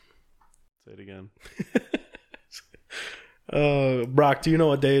Say it again. Brock, do you know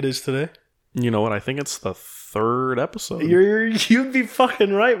what day it is today? You know what? I think it's the third episode. You'd be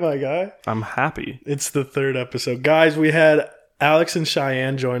fucking right, my guy. I'm happy. It's the third episode. Guys, we had Alex and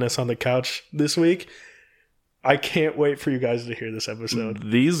Cheyenne join us on the couch this week. I can't wait for you guys to hear this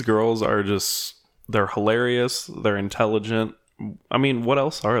episode. These girls are they're hilarious. They're intelligent. I mean, what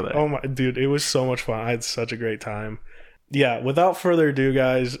else are they? Oh my, dude, it was so much fun. I had such a great time. Yeah, without further ado,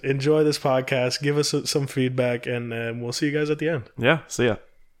 guys, enjoy this podcast. Give us some feedback, and we'll see you guys at the end. Yeah, see ya.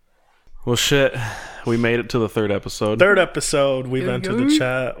 Well, shit. We made it to the third episode. Third episode. We've entered the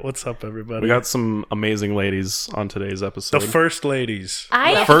chat. What's up, everybody? We got some amazing ladies on today's episode. the first ladies.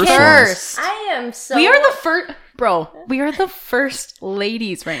 The first ones. I am so. We are the first, bro. We are the first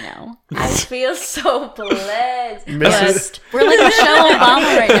ladies right now. I feel so blessed. We're like Michelle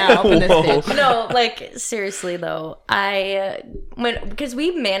Obama right now. Up in this bitch. No, like seriously though, because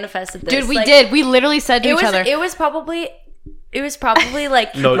we manifested this. Dude, we like, did. We literally said to each other. It was probably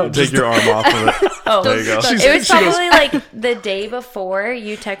like No, take your arm off of it. Oh, There you go. it was probably like the day before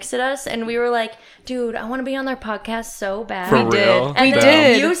you texted us, and we were like, "Dude, I want to be on their podcast so bad." For We real? did. And We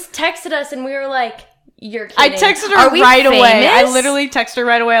then did. you texted us, and we were like, "You're I kidding." texted her Are we right away. I famous? literally texted her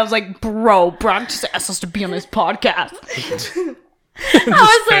right away. I was like, bro, Brock just asked us to be on this podcast. I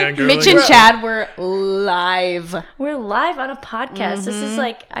was like, Fangirling. Mitch and Chad were live. "We're live on a podcast. This is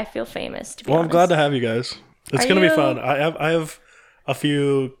like, I feel famous." To be Well, I'm honest. glad to have you guys. It's Are going to be you- fun. I have a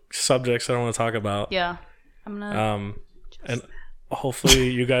few subjects that I want to talk about. Yeah. I'm gonna. And hopefully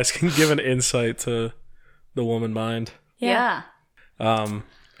you guys can give an insight to the woman mind. Yeah. And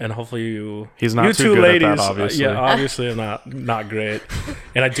hopefully He's not you too two good at ladies, that, obviously. yeah, obviously I'm not great.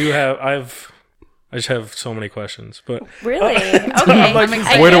 And I just have so many questions, but Really? Okay. I'm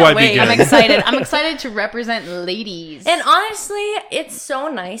excited. Where do I Wait, begin? I'm excited. I'm excited to represent ladies. And honestly, it's so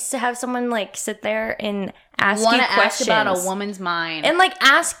nice to have someone like sit there and ask want you to questions ask about a woman's mind. and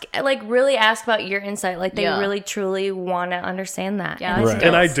really ask about your insight. Like they Yeah. really truly want to understand that. Yeah, And that's it's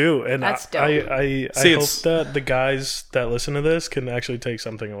and I dope. do, and That's dope. I See, hope it's- that the guys that listen to this can actually take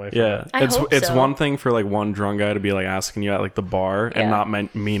something away from Yeah, it. I it's hope it's so. one thing for like one drunk guy to be like asking you at like the bar Yeah. and not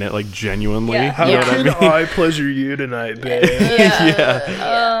mean it like genuinely. Yeah. How You know what I can mean? I pleasure you tonight, babe?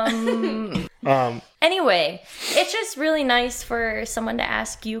 Anyway, it's just really nice for someone to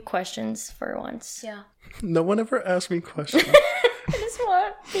ask you questions for once. yeah. No one ever asked me questions. I just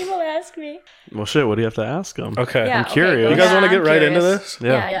want people to ask me. Well, shit. What do you have to ask him? Okay. Yeah, I'm curious. okay, You guys yeah, want to get I'm right into curious. this?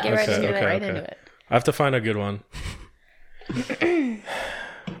 Yeah, Yeah. get right Okay, into okay. it. Right into it. I have to find a good one.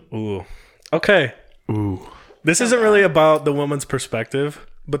 Ooh. Okay. Ooh. This isn't really about the woman's perspective,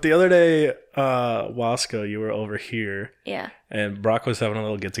 but the other day, Waska, you were over here, Yeah. and Brock was having a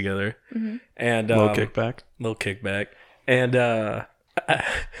little get together, and Little kickback. little kickback, and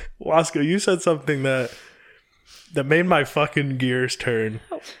Waska, you said something that made my fucking gears turn.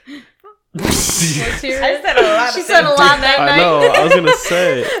 I said a lot. She said a lot that I night. know. I was gonna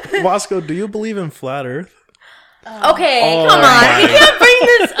say. Waska, do you believe in flat Earth? Okay, Oh come on. my. We can't bring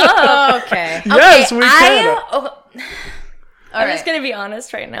this up. Okay. Yes, we can. I'm just going to be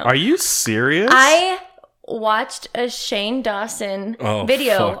honest right now. Are you serious? I watched a Shane Dawson Oh,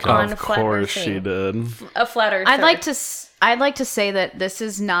 video fuck. on Of Flat Earth course she did. a Flat Earth. I'd like to say that this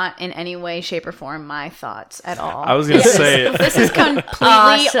is not in any way, shape, or form my thoughts at all. I was gonna say. This is completely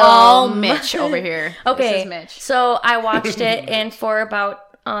Awesome. all Mitch over here. Okay, This is Mitch. so I watched it, and for about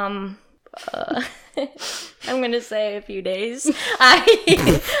I'm gonna say a few days,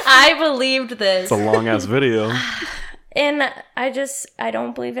 I believed this, It's a long ass video. and I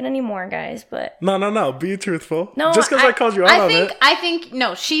don't believe it anymore, guys. But No. Be truthful. No, just because I called you out on it. I think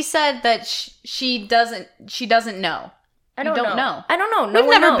no. She said that she doesn't know. I don't know. I don't know. No We've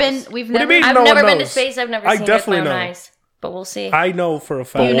one never knows. been. We've What do you never. mean? I've No one never been to knows. space. I've never I seen definitely it with my own know. eyes. But we'll see. I know for a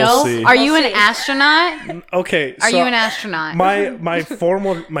fact. You We'll know? see. Are you We'll an see. astronaut? Okay. Are so you an astronaut?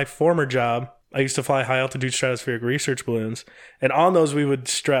 my former job, I used to fly high altitude stratospheric research balloons, and on those we would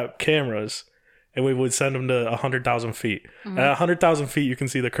strap cameras, and we would send them to 100,000 feet. Mm-hmm. At 100,000 feet, you can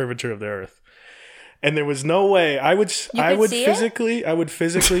see the curvature of the Earth. And there was no way I would see it? physically. Oh my god.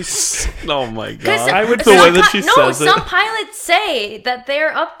 I would- the way that she says some it. pilots say that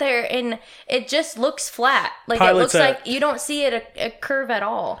they're up there and it just looks flat. Like Pilots it looks at- like you don't see it a curve at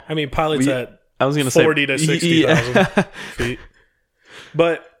all. I mean, pilots at I was gonna say 40 to 60,000 feet.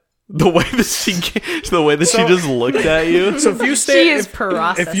 But the way that she just looked at you. so if you stand, She is if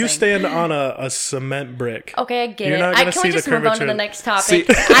processing. you stand on a cement brick, Okay, I get You're it. not gonna Can we see the just move on to curvature. the next topic? See-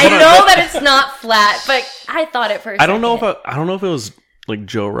 I know that it's not flat, but I thought it first. I don't know if it was like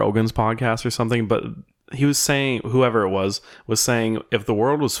Joe Rogan's podcast or something, but he was saying, whoever it was saying, if the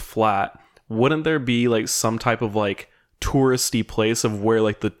world was flat, wouldn't there be like some type of like touristy place of where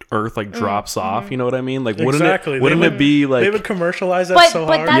like the Earth like drops off? You know what I mean? Like, wouldn't it be like they would commercialize that But so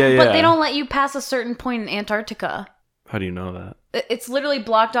but hard? that but they don't let you pass a certain point in Antarctica. How do you know that? It's literally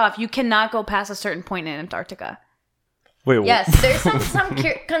blocked off. You cannot go past a certain point in Antarctica. Wait, Yes, there's some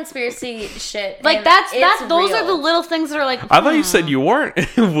conspiracy shit. Like and that's it's those real. are the little things that are like. I thought you said you weren't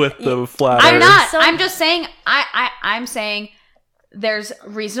with the flat I'm Earth. not. So- I'm just saying. I'm saying there's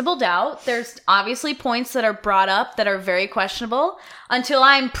reasonable doubt. There's obviously points that are brought up that are very questionable. Until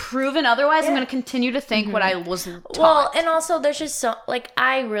I'm proven otherwise, I'm going to continue to think what I was taught. Well, and also there's just so like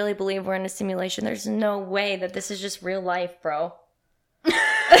I really believe we're in a simulation. There's no way that this is just real life, bro.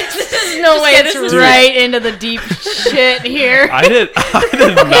 There's no way this is right into the deep shit here. I did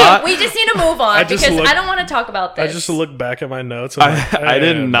not. We just need to move on just because looked- I don't want to talk about I this. just look back at my notes. And I'm like, I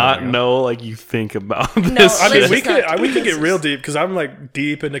did "Eh, not no." know like you think about this I mean, shit. we Let's just not could do get this. real deep because I'm like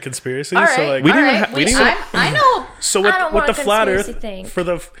deep into conspiracy. All So right, like, We didn't all even right. ha- we didn't even- I know. so I don't with want the a flat conspiracy Earth thing. for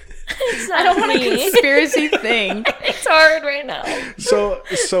the I don't want a conspiracy thing. It's hard right now.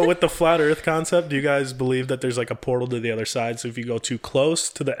 so with the flat Earth concept, do you guys believe that there's like a portal to the other side? So if you go too close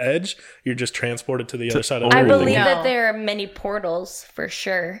to the edge, you're just transported to the other side of the I Oh, world. believe no. that there are many portals for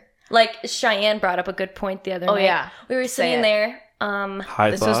sure. Like Cheyenne brought up a good point the other night. yeah. We were Say sitting it. there.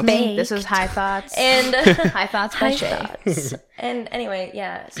 High This thoughts. was me. This is High Thoughts. And High Thoughts by high Shay. thoughts. And anyway,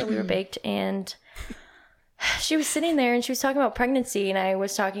 yeah, so we were baked and she was sitting there and she was talking about pregnancy and I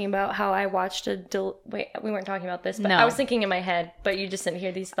was talking about how I watched wait, we weren't talking about this, but No. I was thinking in my head, but you just didn't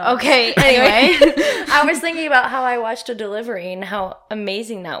hear these thoughts. Okay, anyway. I was thinking about how I watched a delivery and how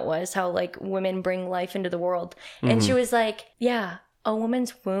amazing that was, how like women bring life into the world. And she was like, yeah, a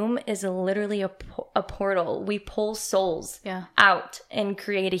woman's womb is literally a portal. We pull souls Yeah. out and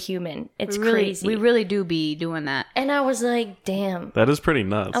create a human. It's crazy. We really do be doing that. And I was like, damn. That is pretty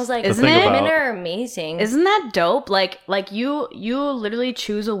nuts. I was like, to Isn't think it? women about. are amazing. Isn't that dope? Like you literally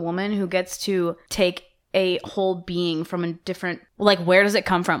choose a woman who gets to take a whole being from a different, like, where does it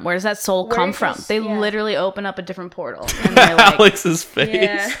come from? Where does that soul Where come from? does- They yeah. literally open up a different portal. And they're like, Alex's face.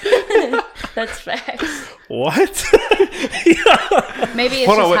 Yeah. That's facts. What? maybe it's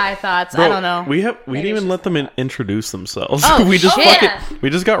Hold on, just wait. high thoughts. Bro, I don't know. We didn't even it's let them introduce themselves. Oh, we just shit. we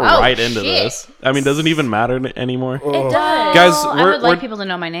just got Oh, right into shit. this. I mean, does it even matter anymore? It does. Guys, Well, I we're- would like we're- people to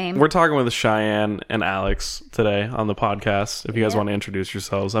know my name. We're talking with Cheyenne and Alex today on the podcast. If you guys want to introduce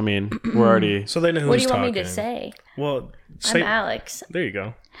yourselves, I mean, we're already. So they know who's What do you talking. want me to say? Well, I'm say, Alex. there you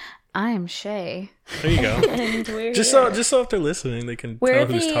go. I am Shay. There you go. And we're just here. so if they're listening, they can we're tell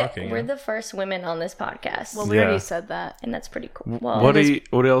who's talking. we're the first women on this podcast. Well, we Yeah. already said that. and that's pretty cool. Well, What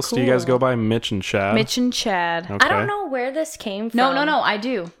else do you guys cool. go by? Mitch and Chad. Mitch and Chad. Okay. I don't know where this came from. No. I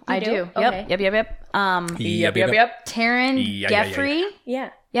do. I do? do. Okay. Yep. Yep. Taryn Geffrey.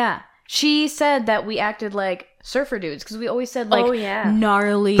 Yeah. Yeah. She said that we acted like surfer dudes because we always said like Oh, yeah.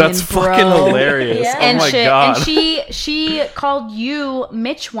 gnarly That's and bro fucking hilarious. Yeah. Oh and my shit. god. And she called you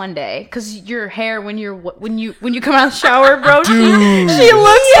Mitch one day because your hair when you come out of the shower, bro. She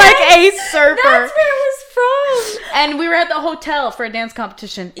looks like a surfer. That's where it was from. And we were at the hotel for a dance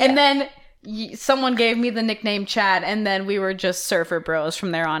competition, and then someone gave me the nickname Chad, and then we were just surfer bros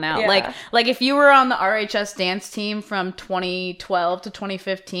from there on out. Yeah. Like if you were on the RHS dance team from 2012 to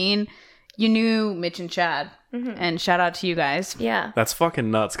 2015, you knew Mitch and Chad. And shout out to you guys. Yeah. That's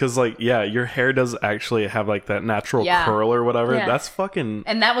fucking nuts. Cause like, yeah, your hair does actually have like that natural Yeah. curl or whatever. Yeah. That's fucking.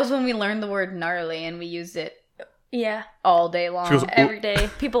 And that was when we learned the word gnarly, and we used it Yeah. all day long. She goes, Every day.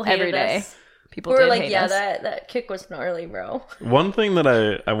 People hated Every day. us. People We were did like, hate yeah, us. that kick was gnarly, bro. One thing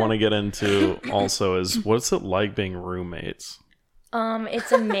that I want to get into also is what's it like being roommates?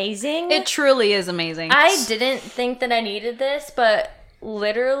 It's amazing. It truly is amazing. I didn't think that I needed this, but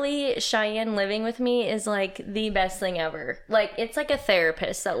literally Cheyenne living with me is like the best thing ever. Like it's like a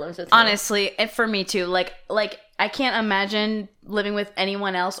therapist that lives with me. Honestly, and for me too. Like I can't imagine living with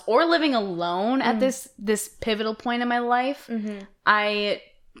anyone else or living alone at this pivotal point in my life. I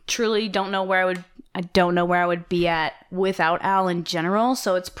truly don't know where I would be at without Al in general.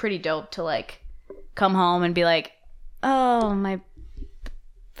 So it's pretty dope to like come home and be like, oh, my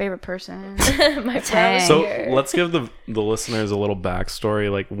favorite person. My Dang. friend So here. let's give the listeners a little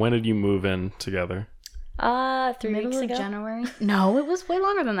backstory. Like, when did you move in together? 3 Middle weeks of ago. January? No, it was way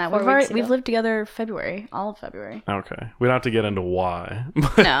longer than that. 4 We've weeks we've ago. lived together February, all of February. Okay, we don't have to get into why. No,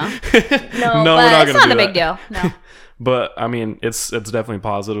 no, we're not it's gonna not do a big that. deal. No, But I mean, it's definitely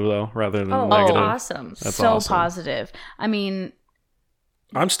positive though, rather than Oh, negative. awesome. That's so awesome. positive. I mean,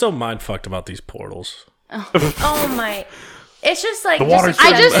 I'm still mind fucked about these portals. Oh my. It's just like The water's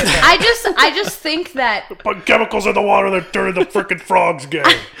I just think that Put chemicals in the water that turn the freaking frogs gay.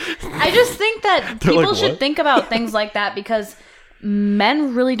 I just think that people like, should "What?" think about things like that because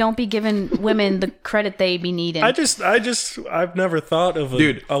men really don't be giving women the credit they be needing. I've never thought of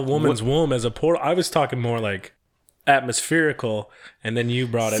a woman's womb as a portal. I was talking more like atmospherical, and then you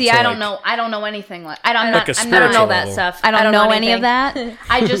brought it. See, to I don't know. I don't know anything like. I don't Like a know. I don't know that level. stuff. I don't know any anything. of that.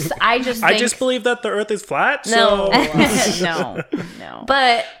 I just I just believe that the Earth is flat. No. So. no.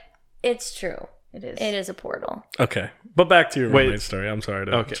 But it's true. It is. It is a portal. Okay, but back to your Wait. roommate story. I'm sorry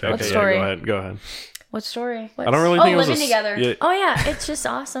to Okay. check. Okay. story? Yeah, go ahead. What story? I don't really Oh, think it was living together. Yeah, Oh yeah, it's just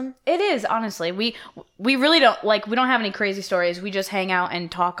awesome. It is, honestly. We really don't we don't have any crazy stories. We just hang out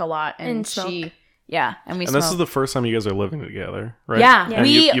and talk a lot and smoke. and we and smoke. this is the first time you guys are living together, right? Yeah. And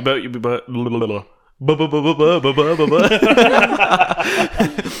We-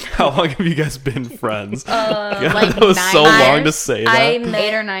 How long have you guys been friends? like that was so 9 long to years. say I that. met,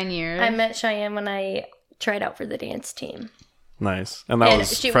 8 or 9 years. I met Cheyenne when I tried out for the dance team. Nice. And that And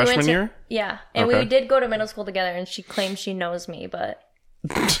was we went freshman to- year? Yeah, and Okay. we did go to middle school together, and she claims she knows me, but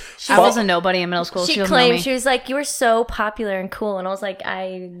I was a nobody in middle school. she She doesn't know claimed me. she was like, "You were so popular and cool," and I was like,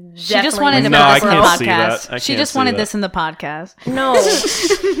 "I." She just wanted to No, put I this in the can't see that. podcast. I She can't just see wanted that. this in the podcast. No,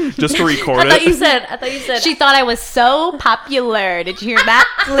 Just to record I thought you it. said. I thought you said. She thought I was so popular. Did you hear that,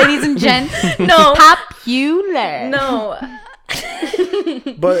 ladies and gents? No. Popular. No,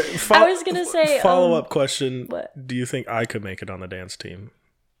 But I was gonna say, follow up question: what? Do you think I could make it on the dance team?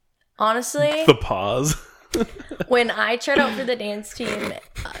 honestly, The pause. when I tried out for the dance team,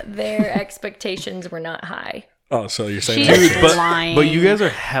 their expectations were not high. Oh, so you're saying She- that? Dude, lying. but you guys are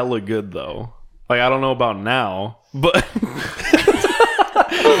hella good though. Like I don't know about now, but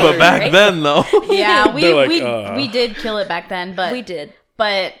but back then though. Yeah, They're like, we did kill it back then, but We did,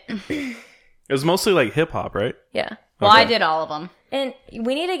 but It was mostly like hip hop, right? yeah. well, I Okay. did all of them. And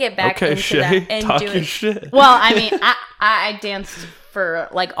we need to get back Okay, into Shay, that and talk do your it. shit. Well, I mean, I danced for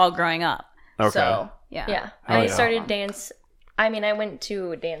like all growing up. Okay. So yeah. Yeah, Hell I yeah. started dance. I mean, I went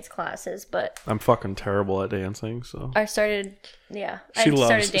to dance classes, but I'm fucking terrible at dancing, so I started. Yeah, She I loves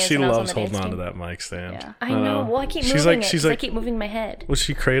started dancing. she when I was loves on the holding dance on to team. that mic stand. Yeah. I know. Well, I keep She's moving like- it. she's 'cause I like- keep moving my head. Well,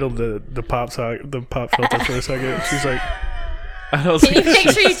 she cradled the pop filter for a second. She's like, I was Can you like,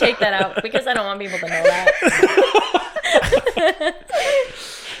 make sure you take that out because I don't want people to know that.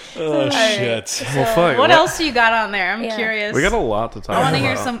 oh shit. well, fuck. What else you got on there? I'm Yeah. curious. We got a lot to talk I about. want to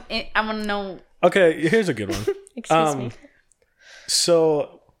hear some. I want to know. Okay, here's a good one. Excuse me.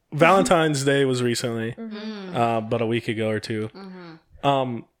 So Valentine's Day was recently, about a week ago or two.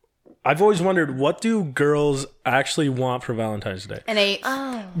 I've always wondered, what do girls actually want for Valentine's Day? An 8.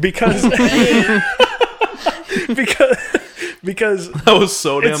 Oh, Because because That was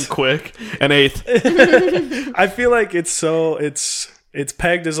so damn quick. An eighth. I feel like it's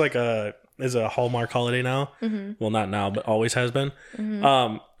pegged as like a Hallmark holiday now. Well, not now, but always has been.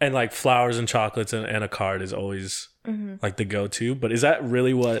 And like flowers and chocolates and a card is always like the go-to. But is that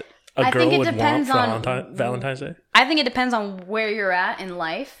really what a I girl think it would want depends for on- Valentine's Day? I think it depends on where you're at in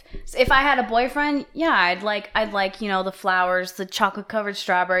life. So if I had a boyfriend, yeah, I'd like the flowers, the chocolate covered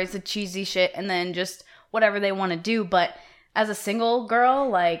strawberries, the cheesy shit, and then just whatever they want to do. But as a single girl,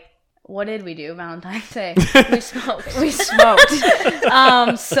 like, what did we do Valentine's Day? we smoked. We smoked.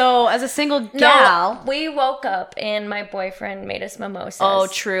 So as a single gal, No, we woke up and my boyfriend made us mimosas. oh,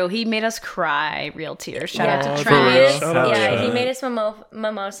 true, he made us cry, real tears. Shout out Yeah. to for Trent. real? He Shout out, yeah, Trent. he made us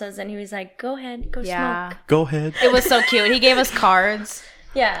mimosas and he was like, "Go ahead, go Yeah, smoke." Go ahead. it was so cute. He gave us cards.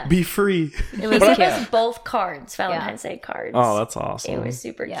 Yeah, Be free. It was he gave cute. us both cards, Valentine's Day cards. Oh, that's awesome. It was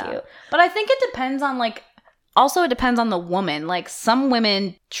super cute. But I think it depends on like also it depends on the woman. Like some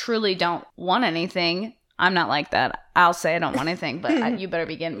women truly don't want anything. I'm not like that. I'll say I don't want anything, but you better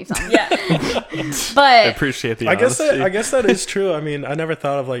be getting me something. Yeah, I But appreciate the I guess honesty. that is true. I mean, I never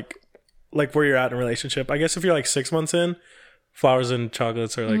thought of like where you're at in a relationship. I guess if you're like 6 months in, flowers and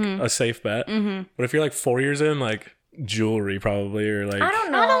chocolates are like a safe bet. But if you're like 4 years in, like jewelry probably, or like I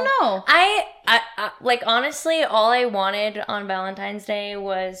don't know. I don't know. I like honestly, all I wanted on Valentine's Day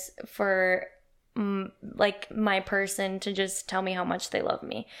was for like my person to just tell me how much they love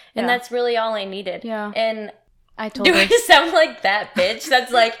me, and Yeah. that's really all I needed. Yeah. And I told do her. I sound like that bitch?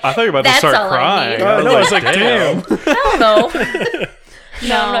 That's like I thought you were about to that's start all I crying. need. I know, it's like damn. hell no.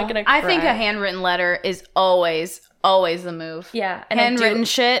 No, I'm not gonna. I think cry. a handwritten letter is always the move. Yeah, and I do- Handwritten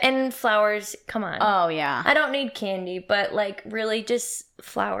shit. and flowers. Come on. Oh yeah. I don't need candy, but like really just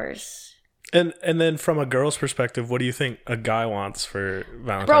flowers. And then from a girl's perspective, what do you think a guy wants for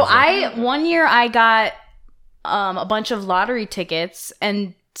Valentine's Bro, Day? one year I got a bunch of lottery tickets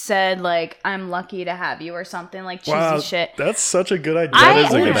and said like I'm lucky to have you or something like cheesy shit. That's such a good idea.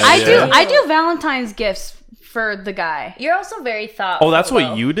 I do Valentine's gifts for the guy. You're also very thoughtful. Oh, that's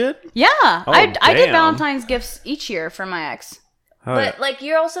what you did? Yeah, I did damn. Valentine's gifts each year for my ex. But like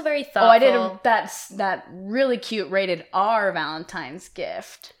you're also very thoughtful. Oh, I did that really cute rated R Valentine's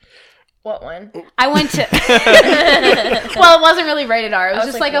gift. What one? I went to well, it wasn't really rated R. It was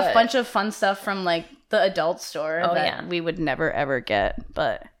just like a bunch of fun stuff from like the adult store that we would never ever get.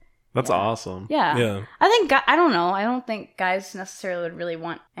 But that's awesome. Yeah. I think I don't know. I don't think guys necessarily would really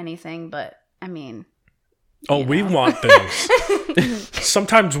want anything, but I mean, we want things.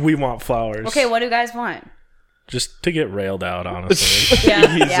 Sometimes we want flowers. Okay, what do guys want? Just to get railed out, honestly.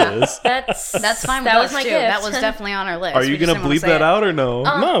 Jesus. That's fine. That was my too. gift. That was definitely on our list. Are you gonna bleep that out or no?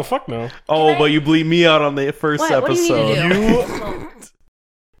 No, fuck no. Oh, but you bleep me out on the first episode. What do you need to do?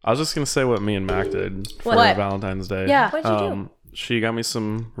 I was just gonna say what me and Mac did for Valentine's Day. Yeah. What'd you do? She got me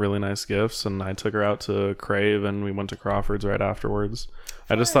some really nice gifts, and I took her out to Crave, and we went to Crawford's right afterwards.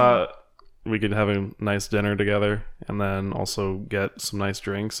 I just thought we could have a nice dinner together, and then also get some nice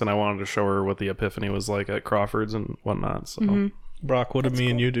drinks. And I wanted to show her what the epiphany was like at Crawford's and whatnot. So, Brock, what did me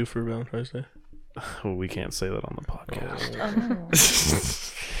and you do for Valentine's Day? well, we can't say that on the podcast.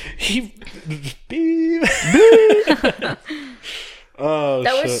 Oh,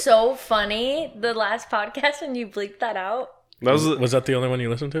 that shit. was so funny. The last podcast, and you bleeped that out. Was that the only one you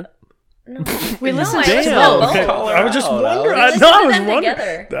listened to? No, we listened to Damn. both. Okay. I was just wondering. We listened I to was them wondering.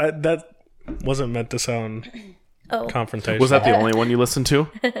 together. That wasn't meant to sound confrontational. Was that the only one you listened to?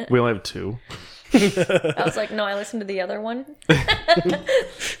 We only have two. I was like, no, I listened to the other one.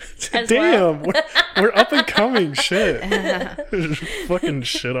 Damn, we're up and coming. Shit. Fucking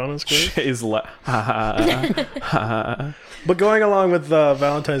shit on us, guys. Is But going along with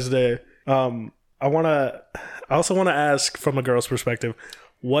Valentine's Day, I also want to ask from a girl's perspective,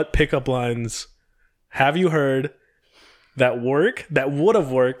 what pickup lines have you heard that would have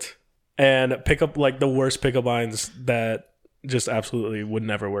worked, and pick up like the worst pickup lines that just absolutely would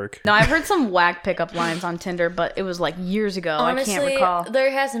never work? No, I've heard some whack pickup lines on Tinder, but it was like years ago. Honestly, I can't recall. There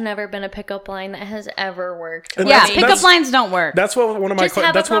has never been a pickup line that has ever worked. And Yeah, pickup lines don't work. That's what my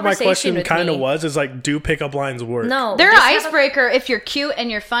conversation question with kind of me. was. Is like, do pickup lines work? No, They're an just have a- icebreaker if you're cute and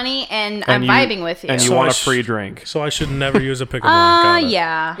you're funny and I'm vibing with you. And you So want I a free drink. So I should never use a pickup line. Got it.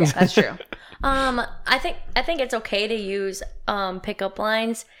 Yeah, that's true. I think it's okay to use pickup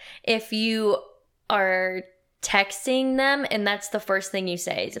lines if you are texting them and that's the first thing you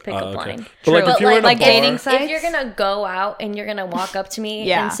say is a pickup line. But like, if you're in a like bar, dating sites? If you're gonna go out and you're gonna walk up to me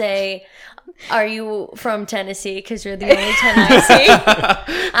Yeah. and say, "Are you from Tennessee?" Because you're the only 10 I see,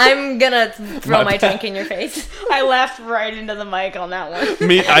 I'm gonna throw my drink in your face. I laughed right into the mic on that one.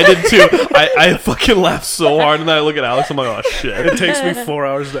 Me, I did too. I fucking laughed so hard, and then I look at Alex. I'm like, oh shit. it takes me 4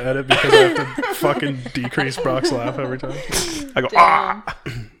 hours to edit because I have to fucking decrease Brock's laugh every time. I go ah.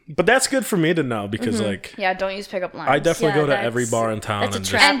 But that's good for me to know because like Yeah, don't use pickup lines. I definitely go to that's- every bar in town that's a and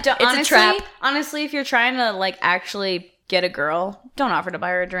trap. just And It's a honestly, trap. honestly, if you're trying to like actually get a girl, don't offer to buy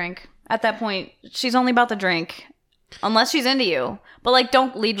her a drink. At that point, she's only about the drink, unless she's into you. But like,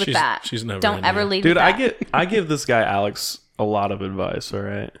 don't lead with that. she's never Don't into ever you. lead Dude, with that. I give this guy Alex a lot of advice. All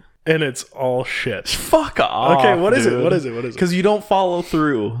right. and it's all shit. Fuck off. Okay, what is it? dude. What is it? What is it? Because you don't follow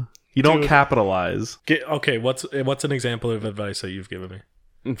through. You don't Dude. capitalize. Okay, what's an example of advice that you've given me?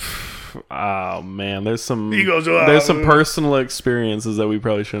 Oh man, there's some He goes, there's some personal experiences that we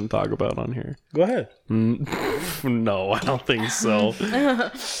probably shouldn't talk about on here. Go ahead. No, I don't think so.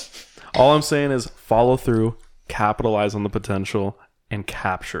 All I'm saying is follow through, capitalize on the potential, and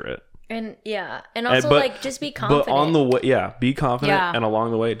capture it. And yeah, and also but- like just be confident. But on the way, be confident, Yeah. and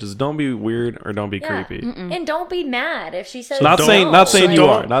along the way, just don't be weird or don't be Yeah. creepy. And don't be mad if she says Not no. saying you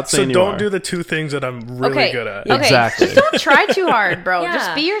are. Not saying you don't are. do the two things that I'm really good at. Okay, Exactly. just don't try too hard, bro. Yeah.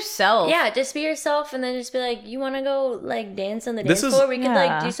 Just be yourself. Yeah, just be yourself, and then just be like, you want to go like dance on the This dance is- floor? We could like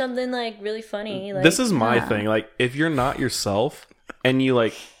Yeah. do something like really funny. Like, This is my thing. Like, if you're not yourself and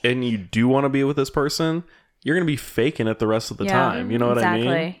you do want to be with this person, you're gonna be faking it the rest of the Yeah, time. You know what I mean?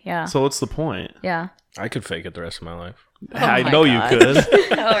 exactly, yeah. So what's the point? Yeah. I could fake it the rest of my life. I my know God. you could.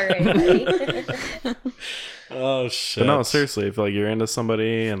 all right, buddy. Oh shit! But no, seriously, if like you're into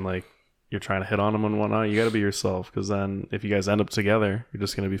somebody and like you're trying to hit on them and whatnot, you got to be yourself. Because then, if you guys end up together, you're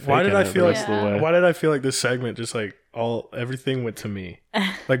just gonna be faking Why did I it feel the like rest of the way. Why did I feel like this segment just like everything went to me?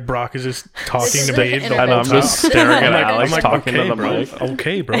 Like Brock is just talking This to is me. an the intervention. I know. I'm whole just time. staring at I'm Alex like, talking okay, to the bro. mic.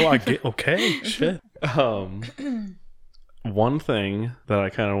 Okay, bro. I get okay. Shit. One thing that I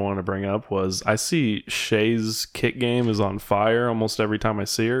kind of want to bring up was I see Shay's kick game is on fire almost every time I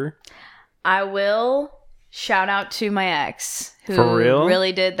see her. I will shout out to my ex who For real?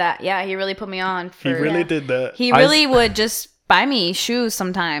 really did that. Yeah, he really put me on. He really did that. He really would just buy me shoes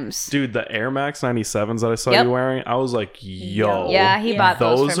sometimes. Dude, the Air Max 97s that I saw Yep. you wearing, I was like, yo. Yeah, he bought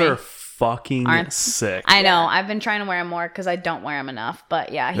those for me. are fucking sick. I know. I've been trying to wear them more because I don't wear them enough.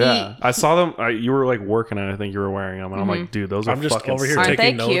 But yeah, Yeah, I saw them. You were like working, and I think you were wearing them, and I'm like, dude, those are I'm just fucking over here sick. Aren't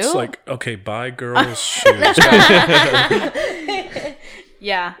taking they notes. cute? Like, okay, buy girls shoes.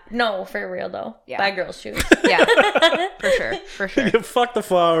 yeah, No, for real though. Yeah. Buy girls' shoes. yeah, for sure. Fuck the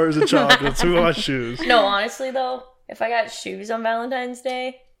flowers and chocolates. Who wants shoes? No, honestly though, if I got shoes on Valentine's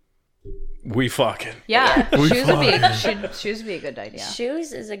Day, We fucking. Yeah, We shoes would be a good idea.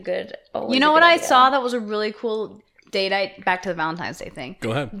 shoes is a good. You know what I saw that was a really cool date? Back to the Valentine's Day thing.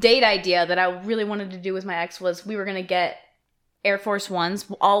 Go ahead. Date idea that I really wanted to do with my ex was we were gonna get Air Force Ones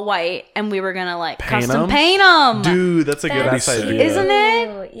all white and we were gonna like Paint custom 'em? paint them. Dude, that's a good ass That's idea. Isn't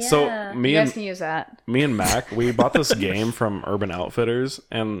it? Yeah. So You me guys and can use that. me and Mac, we bought this game from Urban Outfitters,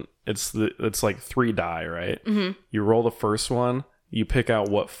 and it's like 3 die, right? Mm-hmm. You roll the first one, you pick out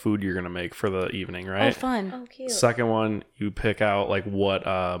what food you're gonna make for the evening, Oh, right? fun. Oh, cute. Second one, you pick out like what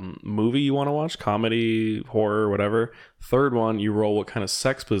movie you want to watch, comedy, horror, whatever. Third one, you roll what kind of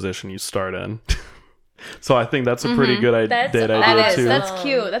sex position you start in. So I think that's a pretty good That's date awesome. idea That is. too. That's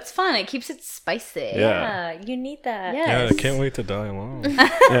cute. That's fun. It keeps it spicy. Yeah. Yeah, you need that. Yes. Yeah, I can't wait to die alone.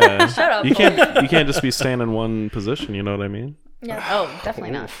 Yeah. Shut up. You can't just be staying in one position. You know what I mean? Yeah. Oh,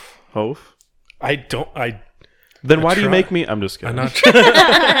 definitely not. Hope. I Then why do you try. make me? I'm just kidding. I'm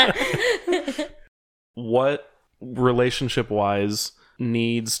not. What relationship wise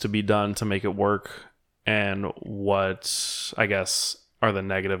needs to be done to make it work, and what I guess are the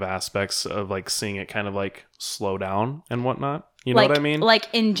negative aspects of like seeing it kind of like slow down and whatnot? You know Like, what I mean? Like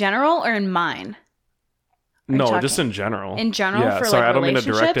in general or in mine? Are you No, talking- just in general. In general Yeah, for sorry, like I don't mean to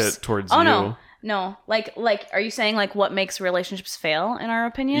direct relationships? it towards Oh you. no. No. Like are you saying like what makes relationships fail in our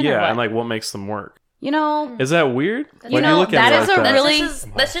opinion? or Yeah, what? and like what makes them work. You know, Is that weird? You Like, know, look at that it is like a that. really-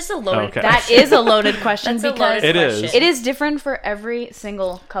 That's just a loaded. Okay. that is a loaded question That's a because loaded It is. question. it is different for every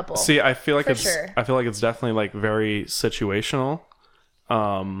single couple. See, I feel like For it's sure. I feel like it's definitely like very situational.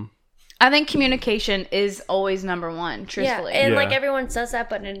 I think communication is always number one, Yeah, truthfully. and Yeah. like everyone says that,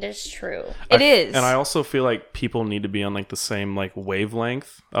 but it is true. It is. And I also feel like people need to be on like the same like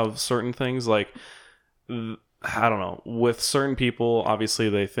wavelength of certain things. Like I don't know, with certain people, obviously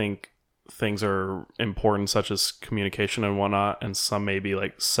they think things are important, such as communication and whatnot, and some may be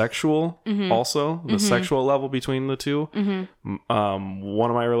like sexual. Also, the sexual level between the two. One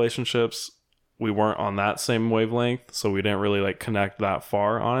of my relationships, we weren't on that same wavelength, so we didn't really like connect that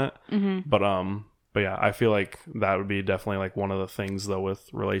far on it. But yeah, I feel like that would be definitely like one of the things though with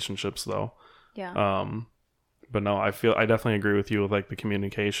relationships though. yeah. But no, I definitely agree with you with like the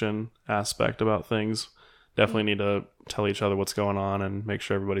communication aspect about things. Definitely need to tell each other what's going on and make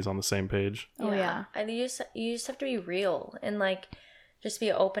sure everybody's on the same page. Oh, yeah. And you just have to be real and like just be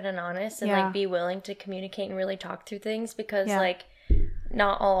open and honest and Yeah. like be willing to communicate and really talk through things because Yeah. like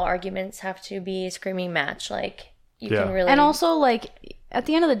not all arguments have to be a screaming match. Like you Yeah. can really And also, like, at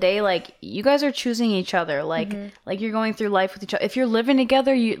the end of the day, like, you guys are choosing each other. Like, like you're going through life with each other. If you're living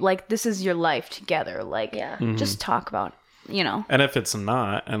together, you like this is your life together. Like, Yeah. just talk about, you know. And if it's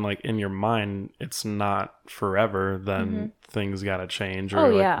not, and like in your mind, it's not forever, then things got to change, or Oh,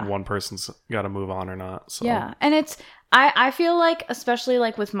 like yeah. one person's got to move on or not. So Yeah, and it's I feel like, especially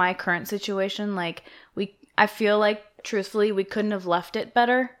like with my current situation, like I feel like truthfully we couldn't have left it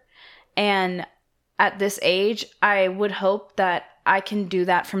better, and at this age I would hope that I can do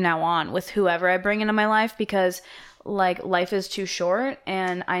that from now on with whoever I bring into my life, because like life is too short,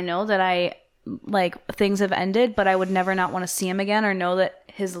 and I know that like things have ended, but I would never not want to see him again or know that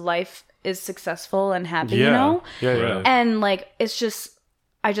his life is successful and happy, yeah, you know? yeah, yeah. Right. And like it's just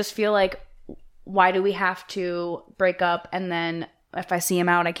I just feel like, why do we have to break up and then if I see him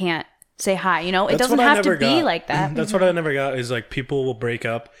out I can't say hi, you know? It That's doesn't what I have to never be got. like that. That's what I never got is like people will break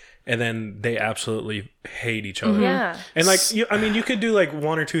up and then they absolutely hate each other. Yeah. And like you could do like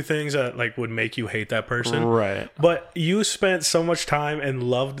one or two things that like would make you hate that person. Right. But you spent so much time and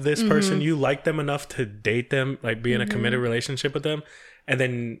loved this person. You liked them enough to date them, like be in a committed relationship with them, and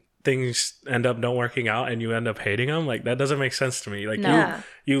then things end up not working out and you end up hating them. Like that doesn't make sense to me. Like No.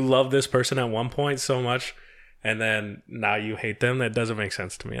 you love this person at one point so much, and then now you hate them. That doesn't make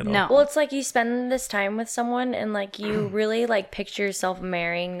sense to me at all. No. Well, it's like you spend this time with someone and like you really like picture yourself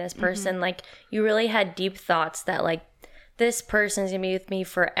marrying this person. Like you really had deep thoughts that like this person's gonna be with me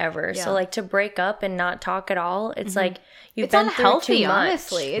forever. Yeah. So like to break up and not talk at all, it's like you've It's been through unhealthy, too much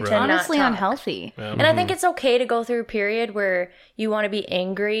honestly. It's to not honestly talk. unhealthy. Yeah. And I think it's okay to go through a period where you want to be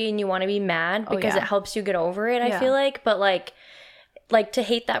angry and you want to be mad because yeah. it helps you get over it, I Yeah. feel like. But like to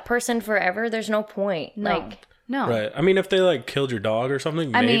hate that person forever, there's no point. Like No. Right. I mean, if they like killed your dog or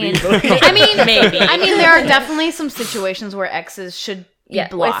something, I maybe. mean, maybe. I mean, there are definitely some situations where exes should be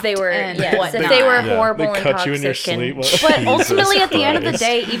blocked. if they were and if whatnot. they were Yeah. horrible They and cut toxic you in your and sleep. But ultimately, Jesus at the end of the Christ.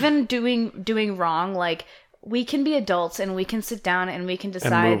 day, even doing wrong, like we can be adults and we can sit down and we can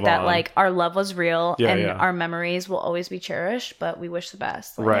decide move that on. like our love was real Yeah, and yeah. our memories will always be cherished, but we wish the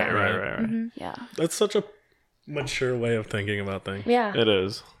best. Like, Right, Yeah. right. Yeah. That's such a mature way of thinking about things. yeah. It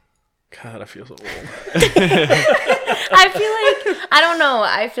is. God, I feel so old. I feel like I don't know.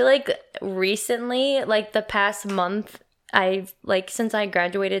 I feel like recently, like the past month, I've like since I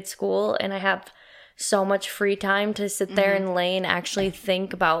graduated school and I have so much free time to sit there and lay and actually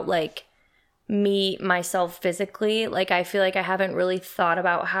think about like me myself physically. Like I feel like I haven't really thought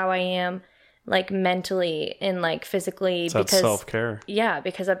about how I am like mentally and like physically It's that because self-care. yeah,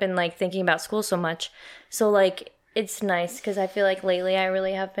 because I've been like thinking about school so much. So like it's nice because I feel like lately I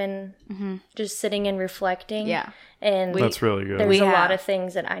really have been just sitting and reflecting. Yeah. And That's really good. there's We a lot have. of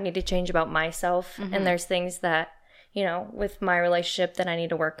things that I need to change about myself. And there's things that, you know, with my relationship that I need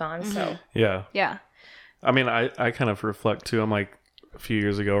to work on. So Yeah. Yeah. I mean, I kind of reflect too. I'm like, a few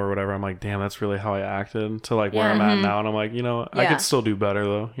years ago or whatever, I'm like, damn, that's really how I acted to like where Yeah. I'm at now. And I'm like, you know, I Yeah. could still do better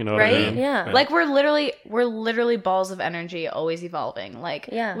though. You know what I right? mean? Yeah. Like we're literally balls of energy, always evolving. Like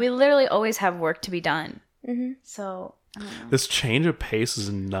Yeah. we literally always have work to be done. Mm-hmm. So I don't know. This change of pace is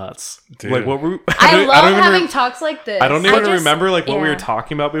nuts. Dude. Like what were I don't- love don't even having re- talks like this. I don't even just- remember like what we were yeah.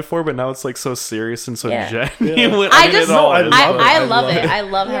 talking about before, but now it's like so serious and so Yeah. genuine. I mean, just it all I is, love but- it. I I love love it. it. I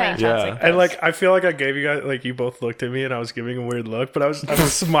love Yeah. having chats Yeah. like this. And like, I feel like I gave you guys, like, you both looked at me and I was giving a weird look, but I was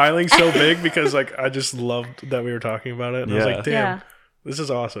smiling so big because like I just loved that we were talking about it. And I was Yeah. like, damn, Yeah. this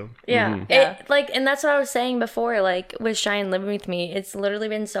is awesome. Yeah. Yeah. It, like, and that's what I was saying before, like, with Cheyenne living with me, it's literally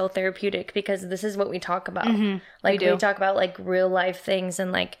been so therapeutic because this is what we talk about. Like, We do. we talk about, like, real life things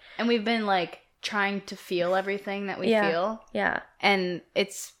and, like, And we've been like trying to feel everything that we Yeah. feel. yeah. And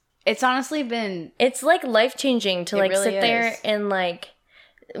it's honestly been It's, like, life changing to, It like, really sit there is. and, like,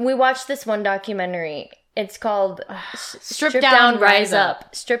 we watched this one documentary. It's called Strip Down, Rise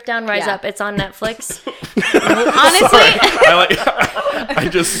Up. Strip Down, Rise Yeah. Up. It's on Netflix. honestly. I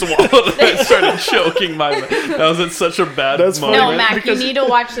just swallowed and I started choking my. That was at such a bad That's funny. moment. No, Mac, because- you need to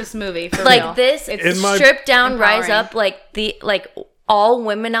watch this movie for Like real. this, It's In my- Strip Down, Rise empowering. Up. Like all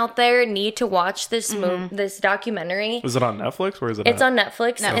women out there need to watch this this documentary. Is it on Netflix? Where is it? It's at? on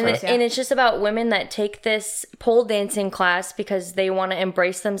Netflix, and, Netflix, yeah. and it's just about women that take this pole dancing class because they want to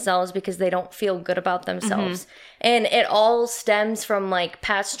embrace themselves because they don't feel good about themselves. And it all stems from like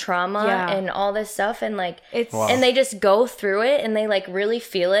past trauma Yeah. and all this stuff. And like, It's Wow. and they just go through it and they like really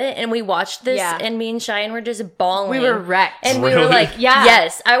feel it. And we watched this, Yeah. and me and Cheyenne were just bawling. we were wrecked. And we were Really? like, Yeah.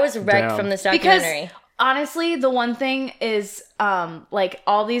 yes, I was wrecked Damn. from this because documentary. honestly, the one thing is like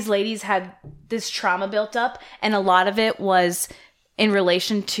all these ladies had this trauma built up, and a lot of it was in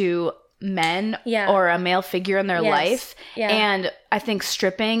relation to men Yeah. or a male figure in their Yes. life. Yeah. And I think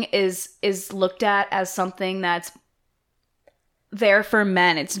stripping is looked at as something that's there for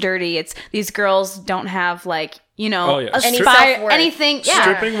men. It's dirty. It's these girls don't have like, you know, Oh, yeah. Any aspire self-worth. anything. Yeah.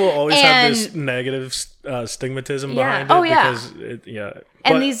 Stripping will always have And- this negative stigmatism Yeah. behind it. Oh, yeah. Because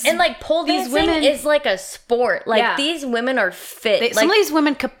And But- these And like pole These dancing women- is like a sport. Like Yeah. these women are fit. some like of these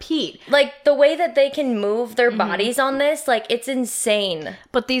women compete. like the way that they can move their Mm-hmm. bodies on this, like it's insane.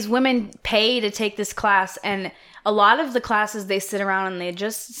 But these women pay to take this class, and a lot of the classes they sit around and they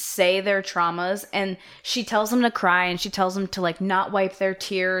just say their traumas, and she tells them to cry and she tells them to like not wipe their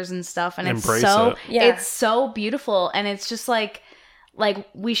tears and stuff, and Embrace it's so it. Yeah. it's so beautiful, and it's just like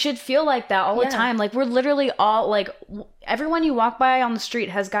we should feel like that all Yeah. the time. Like we're literally all like everyone you walk by on the street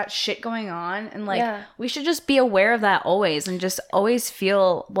has got shit going on, and like Yeah. we should just be aware of that always and just always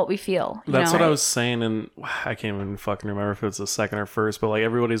feel what we feel. you That's know? what I was saying, and I can't even fucking remember if it's the second or first, but like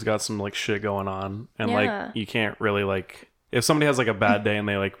everybody's got some like shit going on, and Yeah. like you can't really like if somebody has like a bad day and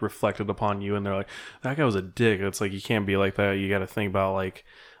they like reflected upon you and they're like that guy was a dick. It's like you can't be like that. You got to think about like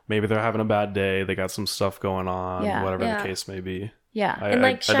maybe they're having a bad day, they got some stuff going on, Yeah. whatever Yeah. the case may be. Yeah. And,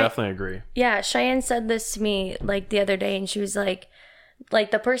 like, I definitely agree. Yeah, Cheyenne said this to me like the other day, and she was like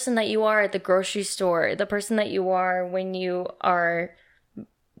the person that you are at the grocery store, the person that you are when you are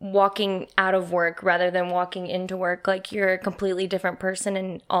walking out of work rather than walking into work, like you're a completely different person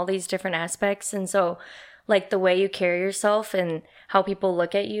in all these different aspects. And so like the way you carry yourself and how people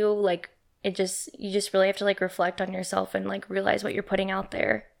look at you, like you just really have to like reflect on yourself and like realize what you're putting out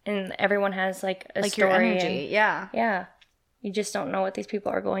there. And everyone has like a like story. your energy. Yeah. You just don't know what these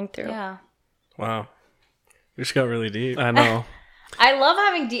people are going through. Yeah. Wow. We just got really deep. I know. I love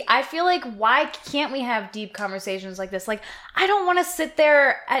having deep. I feel like why can't we have deep conversations like this? Like I don't want to sit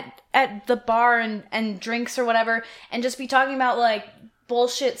there at the bar and drinks or whatever and just be talking about like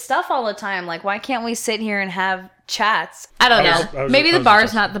bullshit stuff all the time. Like why can't we sit here and have chats? I don't know. Maybe the bar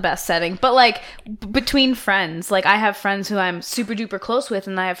is not the best setting, but like between friends, like I have friends who I'm super duper close with,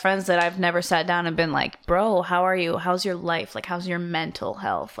 and I have friends that I've never sat down and been like, bro, how are you? How's your life? Like, how's your mental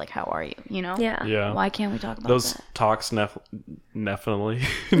health? Like, how are you? You know? Yeah. Yeah. Why can't we talk about Those that? talks definitely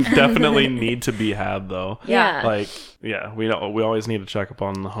definitely need to be had though. Yeah. Like, yeah, we always need to check up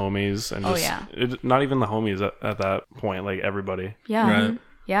on the homies and just not even the homies at that point, like everybody. Yeah. Right.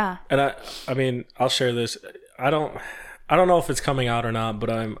 Yeah. And I mean, I'll share this. I don't know if it's coming out or not,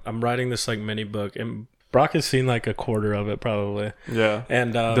 but I'm writing this like mini book, and Brock has seen like a quarter of it probably. Yeah.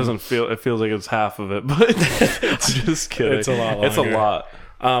 And it feels like it's half of it, but it's just kidding. It's a lot longer. It's a lot.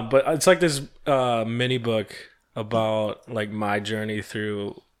 But it's like this mini book about like my journey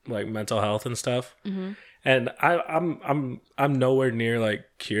through like mental health and stuff. Mm-hmm. And I'm nowhere near like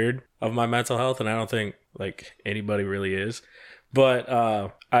cured of my mental health, and I don't think like anybody really is. But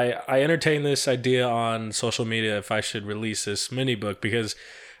I entertained this idea on social media if I should release this mini book, because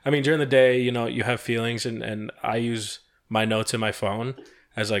I mean during the day, you know, you have feelings, and I use my notes in my phone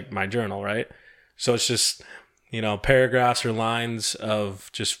as like my journal, right? So it's just, you know, paragraphs or lines of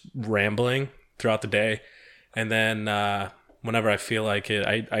just rambling throughout the day, and then whenever I feel like it,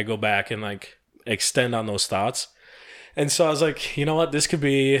 I go back and like extend on those thoughts. And so I was like, you know what, this could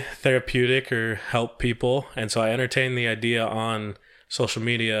be therapeutic or help people. And so I entertained the idea on social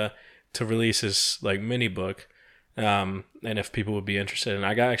media to release this like mini book. And if people would be interested, and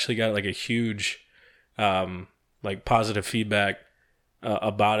I actually got like a huge like positive feedback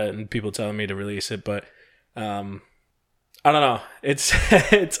about it, and people telling me to release it. But I don't know. It's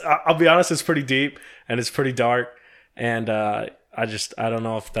I'll be honest, it's pretty deep and it's pretty dark. And I don't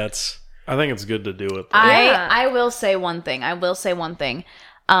know if that's... I think it's good to do it. I will say one thing.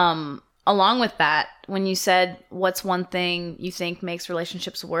 Along with that, when you said what's one thing you think makes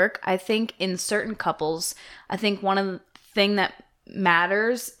relationships work, I think in certain couples, I think one of the thing that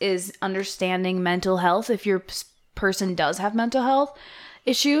matters is understanding mental health if your person does have mental health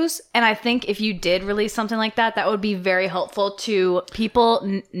issues. And I think if you did release something like that, that would be very helpful to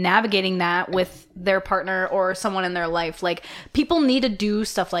people navigating that with their partner or someone in their life. Like people need to do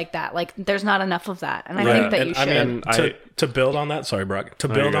stuff like that. Like there's not enough of that. And I think that you should. I mean, to build on that, sorry, Brock, to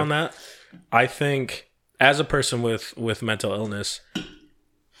build on that, I think as a person with mental illness,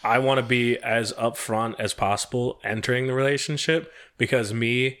 I want to be as upfront as possible entering the relationship, because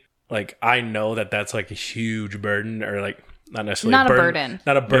I know that that's like a huge burden, or like, not necessarily not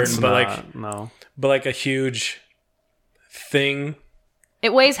a burden, but like a huge thing.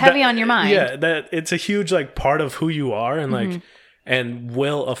 It weighs heavy on your mind. Yeah, that it's a huge like part of who you are, and like and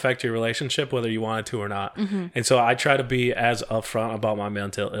will affect your relationship whether you want it to or not. Mm-hmm. And so I try to be as upfront about my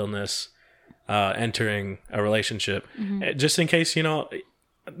mental illness entering a relationship, just in case, you know,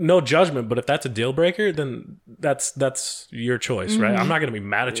 no judgment, but if that's a deal breaker, then that's your choice, right? I'm not going to be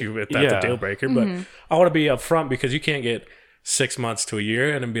mad at you if that's a deal breaker, but I want to be upfront, because you can't get 6 months to a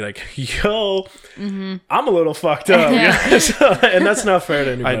year and then be like, yo, I'm a little fucked up. And that's not fair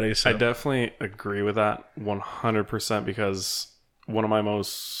to anybody. I definitely agree with that 100%, because one of my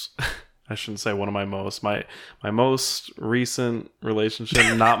most... I shouldn't say one of my most. My most recent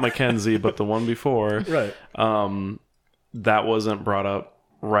relationship, not Mackenzie, but the one before, right? That wasn't brought up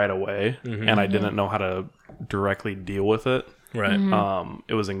right away, and I didn't know how to directly deal with it. Right.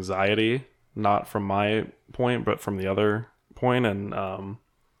 It was anxiety, not from my point, but from the other point, and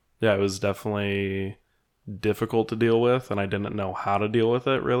it was definitely difficult to deal with, and I didn't know how to deal with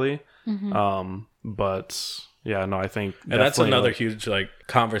it really. But yeah, no, I think, and that's another huge like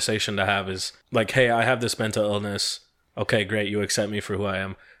conversation to have, is like, hey, I have this mental illness. Okay, great, you accept me for who I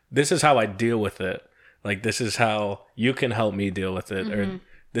am. This is how I deal with it. Like, this is how you can help me deal with it, or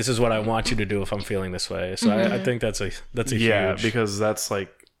this is what I want you to do if I'm feeling this way. So I think that's a huge, because that's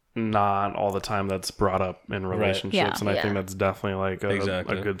like not all the time that's brought up in relationships, Yeah. and I think that's definitely like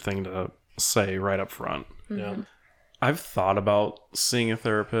a good thing to say right up front. Yeah, I've thought about seeing a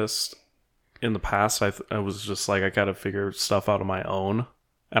therapist in the past. I was just like, I gotta figure stuff out on my own,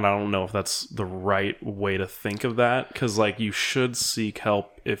 and I don't know if that's the right way to think of that, because like you should seek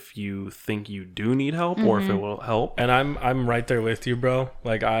help if you think you do need help, or if it will help. And I'm right there with you, bro.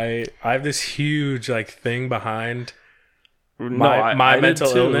 Like I have this huge like thing behind my did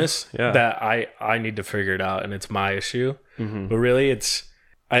mental too. illness Yeah. that I need to figure it out, and it's my issue. But really, it's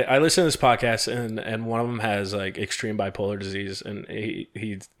I listen to this podcast, and one of them has like extreme bipolar disease, and he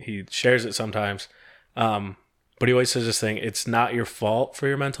shares it sometimes. But he always says this thing: it's not your fault for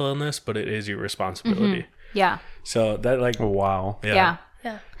your mental illness, but it is your responsibility. Yeah. So that like Wow. Yeah.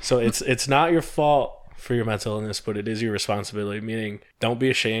 So it's not your fault for your mental illness, but it is your responsibility. Meaning, don't be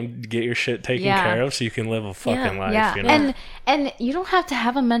ashamed to get your shit taken care of, so you can live a fucking life. Yeah. You know? And you don't have to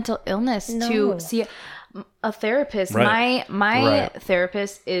have a mental illness to see a therapist. Right. My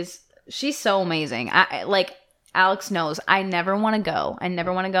therapist she's so amazing. I like Alex knows I never want to go. I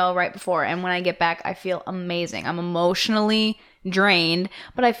never want to go right before. And when I get back, I feel amazing. I'm emotionally drained,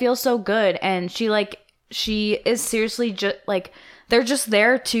 but I feel so good. And she is seriously just like, they're just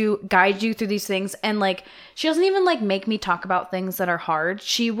there to guide you through these things. And like, she doesn't even like make me talk about things that are hard.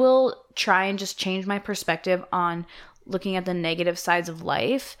 She will try and just change my perspective on looking at the negative sides of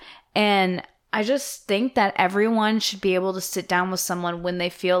life. And I just think that everyone should be able to sit down with someone when they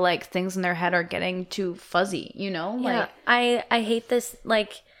feel like things in their head are getting too fuzzy, you know? Yeah, Like, I hate this,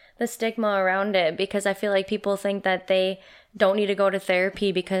 like, the stigma around it, because I feel like people think that they don't need to go to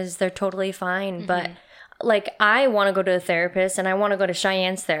therapy because they're totally fine. But like, I want to go to a therapist, and I want to go to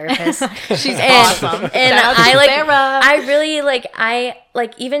Cheyenne's therapist. she's awesome. And Shout out to I like, Sarah. I really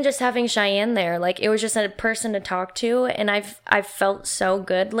like even just having Cheyenne there, like, it was just a person to talk to, and I've felt so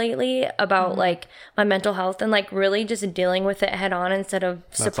good lately about like my mental health, and like really just dealing with it head on instead of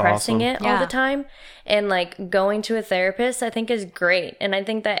suppressing awesome. it all the time. And like, going to a therapist, I think, is great, and I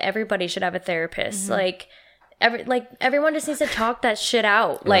think that everybody should have a therapist. Like, everyone just needs to talk that shit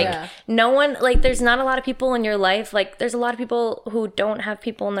out. Like, no one, like, there's not a lot of people in your life. Like, there's a lot of people who don't have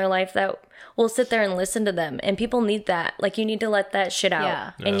people in their life that will sit there and listen to them. And people need that. Like, you need to let that shit out.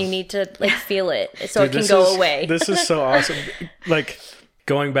 Yeah. And you need to, like, feel it so Dude, it can go away. This is so awesome. Like,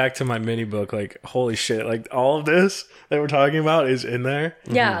 going back to my mini book, like, holy shit, like, all of this that we're talking about is in there.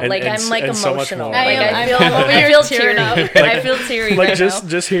 Yeah, And- like, and I'm like and so much emotional. more. Like, I I am feel tearing teary. up. I feel teary Like, right just now.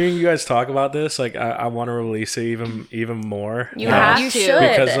 just hearing you guys talk about this, like, I want to release it even more. You have you to. should.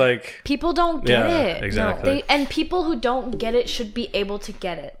 Because, like, people don't get yeah, it. exactly. And people who don't get it should be able to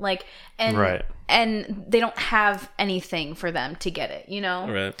get it. Like, and Right. and they don't have anything for them to get it, you know?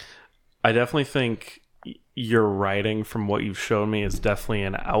 right. I definitely think your writing, from what you've shown me, is definitely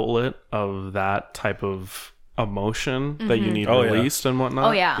an outlet of that type of emotion that you need Oh, yeah. released and whatnot.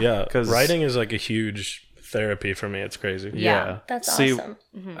 Oh yeah. Yeah, 'Cause- writing is like a huge therapy for me. It's crazy. Yeah. That's See, awesome.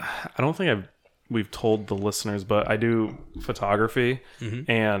 I don't think we've told the listeners, but I do photography,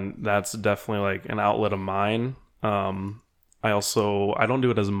 and that's definitely like an outlet of mine. I don't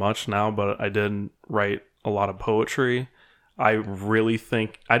do it as much now, but I did write a lot of poetry. I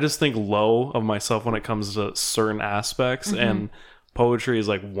just think low of myself when it comes to certain aspects, and poetry is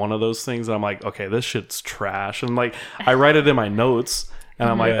like one of those things that I'm like, okay, this shit's trash, and like I write it in my notes, and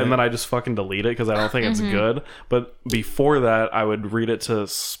I'm like, and then I just fucking delete it because I don't think it's good. But before that, I would read it to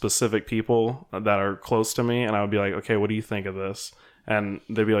specific people that are close to me, and I would be like, okay, what do you think of this? And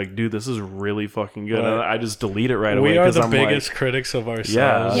they'd be like, dude, this is really fucking good. And I just delete it right away. We are 'cause the I'm biggest like, critics of ourselves.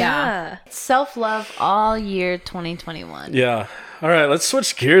 Yeah. Yeah. Self-love all year 2021. Yeah. All right, let's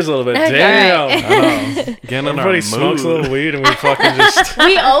switch gears a little bit. Okay. Damn. get in our Everybody smokes a mood. little weed and we fucking just.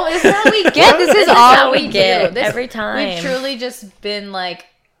 We always how we get. This is all how we we get do. This, every time. We've truly just been like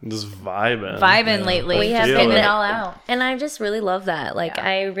Just vibing. lately. We have just been getting it all out. And I just really love that. Like,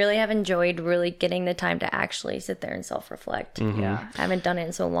 I really have enjoyed really getting the time to actually sit there and self-reflect. Yeah. I haven't done it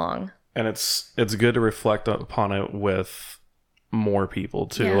in so long. And it's good to reflect upon it with more people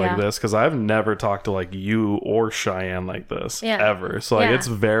too, Yeah. like this, because I've never talked to like you or Cheyenne like this ever. So like, Yeah. it's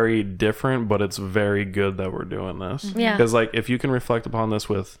very different, but it's very good that we're doing this. Yeah. Because like, if you can reflect upon this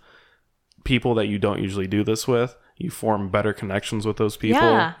with people that you don't usually do this with, you form better connections with those people.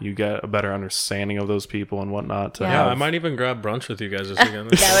 Yeah. You get a better understanding of those people and whatnot. To Yeah, I have. might even grab brunch with you guys this weekend.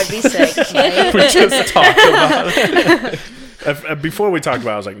 That would be sick. Right? We just talked about it. Before we talked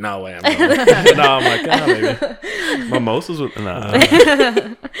about it, I was like, no way, I'm going. But now I'm like, maybe. Mimosas with nah.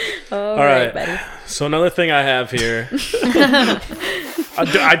 All right. buddy. So another thing I have here.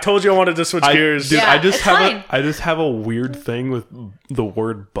 I told you I wanted to switch gears. Dude, Yeah, I just it's have fine. I just have a weird thing with the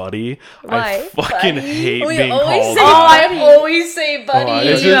word buddy. I Why? fucking hate We being always called say buddy. buddy. always say buddy. It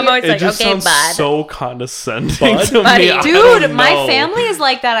You, just, I'm always it like, just okay, sounds bud. so condescending Bud? to Buddy. me. I Dude, don't my know. family is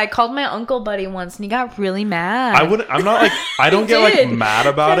like that. I called my uncle buddy once and he got really mad. I'm not like I don't get like did. mad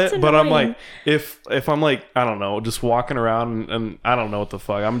about That's it, but I'm annoying. like if I'm like I don't know, just walking around and I don't know what the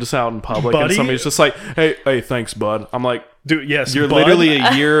fuck. I'm just out in public Buddy? and somebody's just like, hey, thanks, bud. I'm like, Dude, yes, You're bud. literally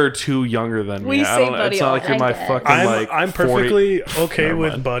a year or two younger than me. We say buddy It's not all like you're my I get it. fucking I'm 40 perfectly okay Never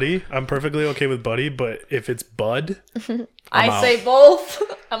with mind. buddy. I'm perfectly okay with buddy, but if it's bud, I out. say both.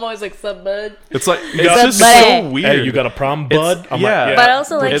 I'm always like, "Sup, bud?" It's like got- it's just Buddy. so weird. hey, you got a problem, bud? I'm yeah. like, But I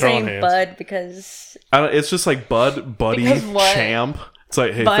also we're like throwing saying hands. bud because It's just like bud, buddy, Because what? champ. It's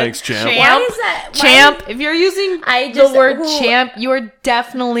like, hey, Bud, thanks, champ. champ. why is that Champ, if you're using I the just- word who- champ, you are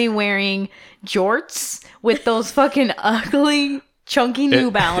definitely wearing jorts with those fucking ugly, chunky New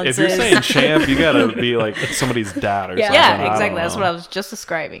Balances. If you're saying champ, you gotta be like somebody's dad or Yeah. something. I yeah, don't exactly. That's know. what I was just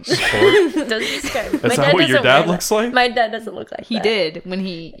describing. Doesn't describe. That's not what your doesn't dad wear looks that. like? My dad doesn't look like He that. did when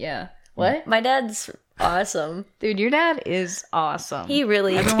he, yeah. What? My dad's awesome. Dude, your dad is awesome. He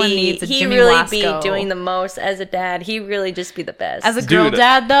really Everyone needs a he Jimmy really Wasco. be doing the most as a dad. He really just be the best. As a girl Dude.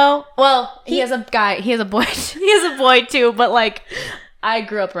 dad, though, well, he has a guy, he has a boy, he has a boy too, but like, I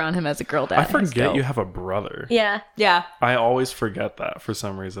grew up around him as a girl dad. I He's forget dope. you have a brother. yeah, Yeah. I always forget that for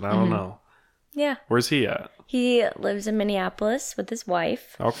some reason. I don't know. yeah. Where's he at? He lives in Minneapolis with his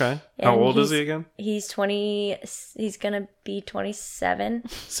wife. Okay. How And old is he's- he again? He's 20. He's gonna be 27.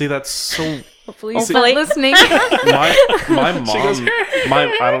 See, that's so. Hopefully he's not listening. My mom.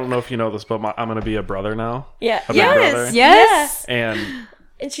 I don't know if you know this, but I'm gonna be a brother now. Yeah. A big brother. Yes. And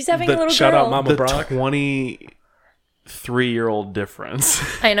And she's having a little shout girl. out Mama the Brock. 23-year-old difference.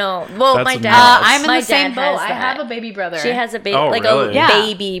 I know. Well, That's my dad. nuts. I'm in my the same dad has boat. I that. have a baby brother. She has a baby, Oh, like really? a Yeah.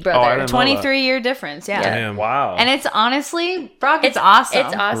 baby brother. Oh, I didn't know that. 23-year difference. Yeah. Damn. Wow. And it's honestly, Brock, it's awesome.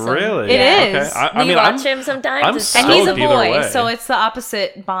 It's awesome. Really? It Okay. is. I We mean, watch him sometimes. I'm It's And he's a stoked either boy, way. so it's the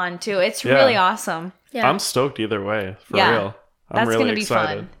opposite bond too. It's Yeah. really awesome. yeah. I'm stoked either way. For Yeah. real. I'm That's really gonna be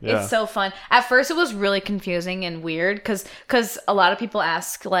excited. fun. Yeah. It's so fun. At first, it was really confusing and weird because a lot of people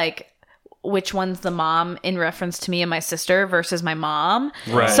ask like which one's the mom in reference to me and my sister versus my mom.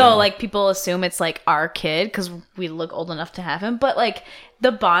 Right. So like people assume it's like our kid because we look old enough to have him. But like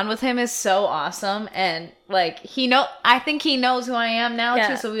the bond with him is so awesome and like I think he knows who I am now Yeah.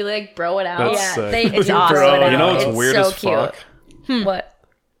 too. So we like bro it out. That's yeah, sick. they It's do awesome. throw it You You know out. what's It's weird so as cute. fuck? What?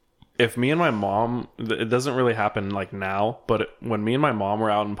 If me and my mom, it doesn't really happen like now, but when me and my mom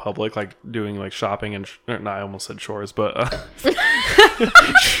were out in public, like doing like shopping and no, I almost said chores, but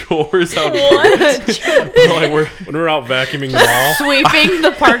chores out. Like When we're out vacuuming the mall, Sweeping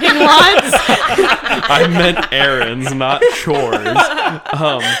the parking lots. I meant errands, not chores.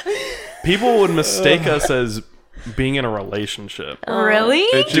 People would mistake us as being in a relationship. Really?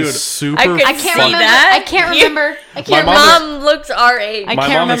 It's Dude, just super. I could I can't see remember. that. I can't remember. I can't My remember. mom Mom looks our age. I My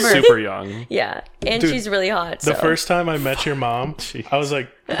can't mom is remember. super young. Yeah, and Dude, she's really hot. the So. first time I met your mom, I was like,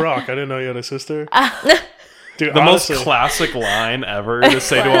 Brock, I didn't know you had a sister. Dude, The honestly, most classic line ever to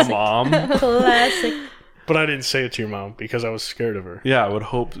say to a mom. classic. but I didn't say it to your mom because I was scared of her. Yeah, I would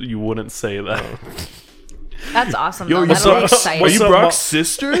hope you wouldn't say that. That's awesome. Yo, though. you That's saw- really exciting. Are you up, Brock's Mom?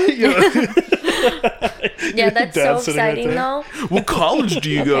 sister? Yeah, that's so Dad sitting right exciting there. though. What college do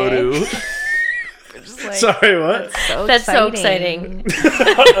you go to? Sorry, what? That's so exciting.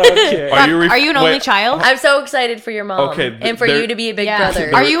 Okay. Are you an only wait, child? I'm so excited for your mom. Okay, and for there- you to be a big Yeah.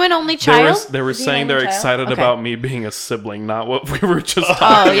 brother. Are you an only They child? were Is he saying an they're only child? excited Okay. about me being a sibling, not what we were just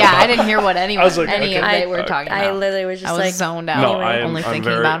talking Oh yeah, about. I didn't hear what anyone was like, any of okay. they were talking about. I literally was just I was like, zoned out. No, I am- only I'm thinking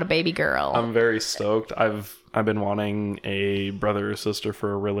very- about a baby girl. I'm very stoked. I've been wanting a brother or sister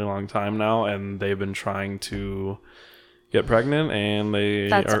for a really long time now, and they've been trying to get pregnant, and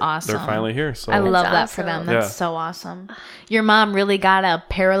That's awesome. they're finally here. So I love That's that for them. awesome. That's Yeah. so awesome. Your mom really got a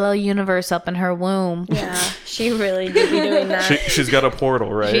parallel universe up in her womb. yeah, she really did be doing that. she's got a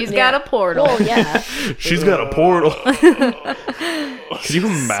portal, right? She's got a portal. Oh yeah, She's got a portal. Can you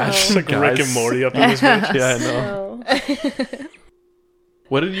imagine, Like Rick and Morty up in this bitch. Yeah, I know. so,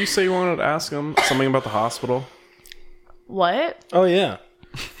 What did you say you wanted to ask him? Something about the hospital? What? Oh yeah.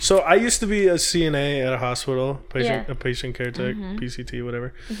 So I used to be a CNA at a hospital, Yeah. a patient care tech, PCT,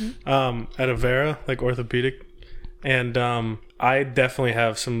 whatever, at a Vera, like orthopedic, and I definitely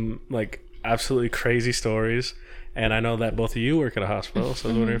have some like absolutely crazy stories. And I know that both of you work at a hospital, so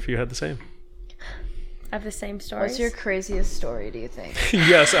I was wondering if you had the same. I have the same stories. What's your craziest story, do you think?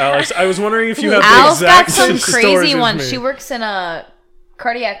 Yes, Alex. I was wondering if you have the Al's got exact some same stories crazy as ones. me. She works in a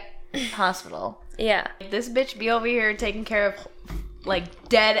cardiac hospital. Yeah, This bitch be over here taking care of like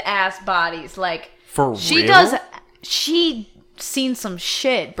dead ass bodies. Like For she real? does. She seen some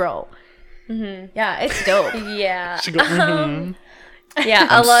shit, bro. Yeah, it's dope. yeah. She go, mhm. Yeah,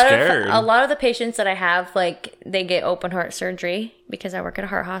 I'm a lot scared. of the patients that I have, like, they get open heart surgery because I work at a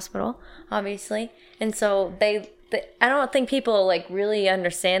heart hospital, obviously, and so they I don't think people like really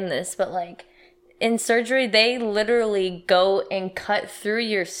understand this, but like in surgery, they literally go and cut through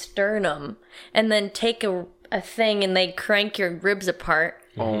your sternum and then take a thing and they crank your ribs apart.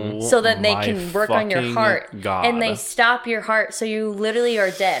 Oh, So that they my can work on your fucking heart. God. And they stop your heart, so you literally are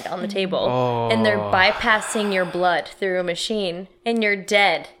dead on the table. And they're bypassing your blood through a machine, and you're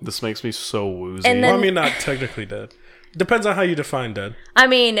dead. This makes me so woozy. And Well, then- I mean, not technically dead. Depends on how you define dead. I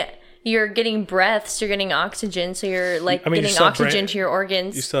mean, you're getting breaths, you're getting oxygen, so you're like I mean, you getting still have oxygen brain- to your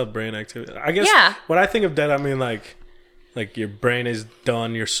organs. You still have brain activity. I guess Yeah. when I think of dead, I mean like your brain is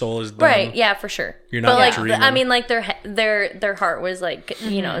done, your soul is done. Right, yeah, for sure. You're not but like, dreaming. I mean, like their heart was like,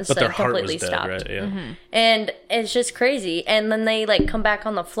 you know, it's But like their heart completely was dead, stopped. right? Yeah. And it's just crazy. And then they like come back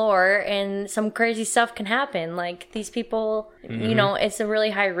on the floor and some crazy stuff can happen. Like these people, you know, it's a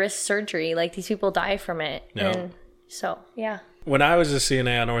really high risk surgery. Like these people die from it. Yeah. And so, yeah. When I was a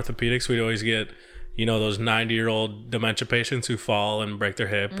CNA on orthopedics, we'd always get, you know, those 90-year-old dementia patients who fall and break their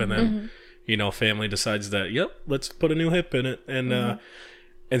hip, and then, you know, family decides that, yep, let's put a new hip in it,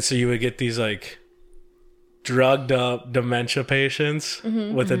 and so you would get these like drugged up dementia patients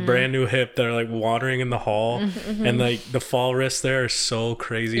with a brand new hip that are like wandering in the hall, and like the fall risks there are so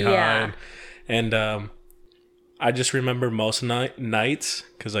crazy high, Yeah. and I just remember most nights,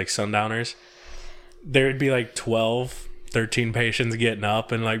 because like sundowners, there'd be like 13 patients getting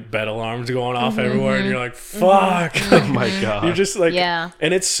up and like bed alarms going off everywhere, and you're like, fuck. oh my God. You're just like, Yeah.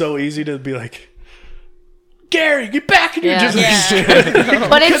 and it's so easy to be like, Gary, get back, and you're Yeah. just like, Yeah.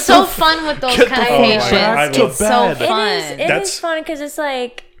 But it's so fun with those kind of Oh my patients. God, I It's love so that. fun. It That's- is fun because it's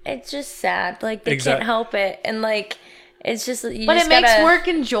like, it's just sad. Like they Exact- can't help it. And like, it's just, you But just it makes gotta- work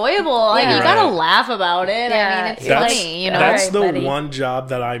enjoyable. Like Yeah. you gotta Right. laugh about it. I Yeah. mean, it's That's- funny, you know. That's Alright, the buddy. one job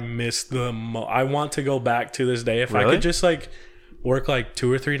that I miss the most. I want to go back to this day if I Really? could just like work like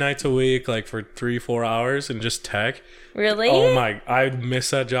 2 or 3 nights a week, like for 3-4 hours, and just tech. Really? Oh my! I miss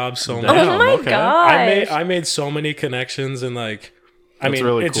that job so much. Oh my Okay. gosh. I made so many connections, and like, I That's mean,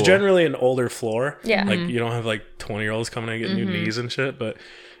 really it's cool. generally an older floor. Yeah. Like you don't have like 20-year-olds coming in and get new knees and shit, but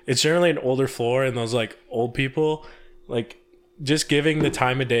it's generally an older floor, and those like old people, like just giving the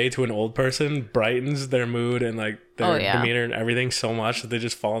time of day to an old person brightens their mood and like their Oh, yeah. demeanor and everything so much that they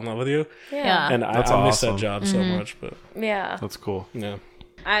just fall in love with you. Yeah. And I That's miss that awesome. job so much, but Yeah. That's cool. yeah.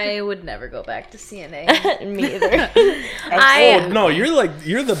 I would never go back to CNA. Me either. Oh no, you're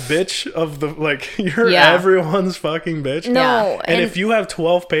the bitch of the like you're Yeah. everyone's fucking bitch. No. Yeah. And if you have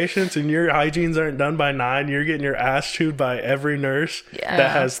 12 patients and your hygienes aren't done by 9, you're getting your ass chewed by every nurse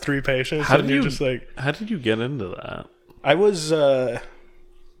that has 3 patients. How and did you're you just like, How did you get into that? I was,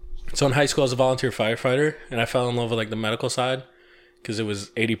 so in high school I was a volunteer firefighter, and I fell in love with like the medical side because it was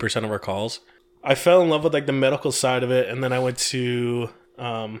 80% of our calls. I fell in love with like the medical side of it, and then I went to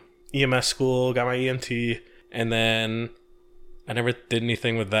EMS school, got my EMT, and then I never did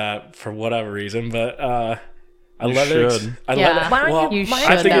anything with that for whatever reason, but I You let should. it. I Yeah. let it. Why don't well, you- You why should.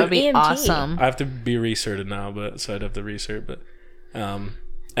 don't I think That it- would be EMT? awesome. I have to be recerted now, but so I'd have to recert. But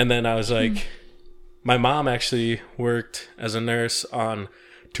and then I was like, my mom actually worked as a nurse on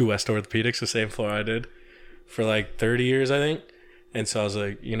 2 West Orthopedics, the same floor I did, for like 30 years, I think. And so I was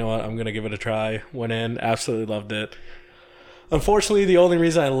like, you know what, I'm gonna give it a try. Went in, absolutely loved it. Unfortunately, the only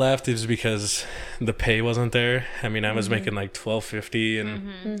reason I left is because the pay wasn't there. I mean, I was making like $12.50,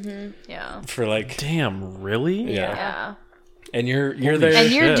 and Yeah. for like, Damn, really? yeah. Yeah. And you're Holy there. And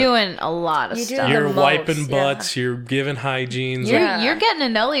you're Shit. doing a lot of You do stuff. the You're most, wiping yeah. butts. You're giving hygienes. You're, like, Yeah. you're getting to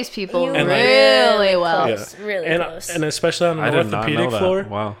know these people You And, like- really well. close, really and close. and especially on I an did not know orthopedic that. floor,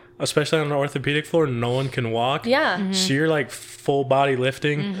 Wow. especially on an orthopedic floor, no one can walk. yeah. So you're like full body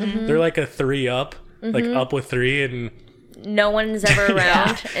lifting. They're like a 3 up, like up with 3, and No one's ever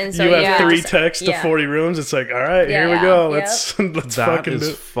around. And so you have yeah. 3 just- techs to yeah. 40 rooms. It's like, all right, here we Yeah. go. Yep. Let's That fucking is do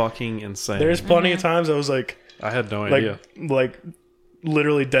it. fucking insane. There's plenty of times I was like I had no idea. like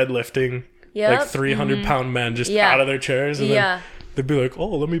literally deadlifting Yep. like 300-pound men just Yeah. out of their chairs, and Yeah. then they'd be like, "Oh,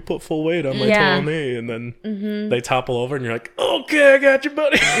 let me put full weight on my Yeah. total knee," and then they topple over, and you're like, "Okay, I got you,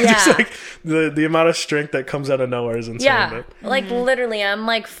 buddy." Just Yeah. like the amount of strength that comes out of nowhere is insane. Yeah, like literally, I'm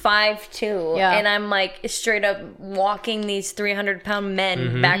like 5'2", Yeah. and I'm like straight up walking these 300-pound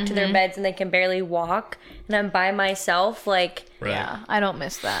men back to their beds, and they can barely walk, and I'm by myself. Like, Right. Yeah, I don't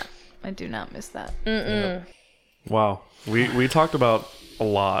miss that. I do not miss that. Wow. We talked about a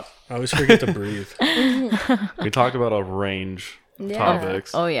lot. I always forget to breathe. We talked about a range of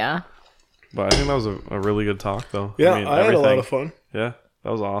topics. Oh yeah. But I think that was a really good talk, though. Yeah, mean, I had a lot everything- of fun. Yeah,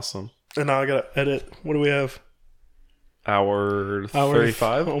 that was awesome. And now I gotta edit. What do we have? Hour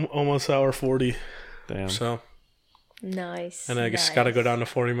 35? Almost hour 40. Damn. So, nice. and I just nice. gotta go down to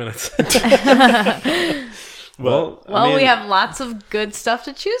 40 minutes. Well, I mean, we have lots of good stuff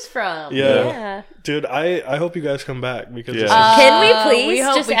to choose from. Yeah. Yeah. Dude, I hope you guys come back because Yeah. this Can we please we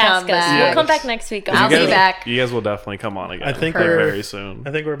hope just we ask come us? back. We'll come back next week. I'll you be guys- back. You guys will definitely come on again. I think very soon.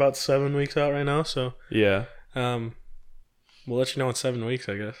 I think we're about 7 weeks out right now, so Yeah. we'll let you know in 7 weeks,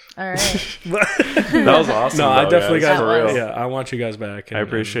 I guess. All right. That was awesome. No, I though, definitely guys, got. for real. Yeah, I want you guys back. I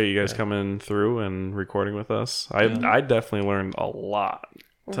appreciate you guys coming through and recording with us. I definitely learned a lot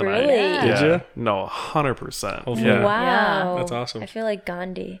tonight. Really? Yeah. Did ya? No, 100%. Hopefully. Yeah. Wow. That's awesome. I feel like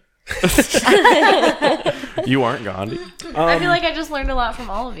Gandhi. You aren't Gandhi. I feel like I just learned a lot from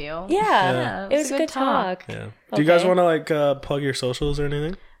all of you. Yeah. it It was was a a good good talk. Yeah. Do you guys Okay. want to like plug your socials or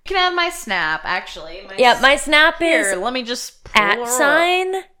anything? You can have my snap, actually. Yeah, my snap Here, is let me just pull her up.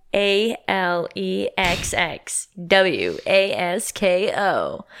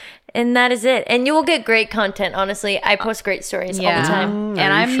 @ALEXXWASKO. And that is it. And you will get great content, honestly. I post great stories all the time.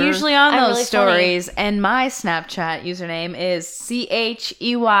 And I'm sure? usually on I'm those really stories. And my Snapchat username is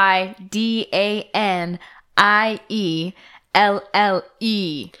CHEYDANIELLE.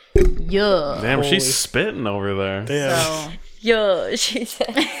 Yeah. Damn, Holy- she's spitting over there. Damn. So, Yo, she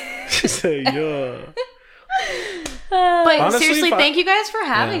said. Yeah. but Honestly, seriously, if I- thank you guys for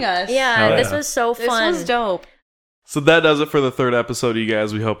having us. Yeah, Oh, this yeah. was so This fun. was dope. So that does it for the third episode, you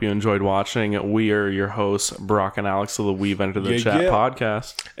guys. We hope you enjoyed watching. We are your hosts, Brock and Alex of the We've Entered the Yeah, Chat yeah.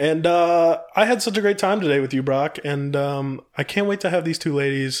 podcast. And I had such a great time today with you, Brock. And I can't wait to have these two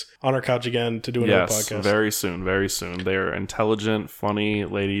ladies on our couch again to do another Yes, podcast. very soon, very soon. They're intelligent, funny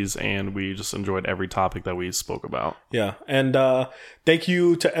ladies, and we just enjoyed every topic that we spoke about. Yeah. And thank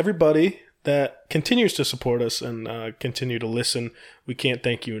you to everybody that continues to support us and continue to listen. We can't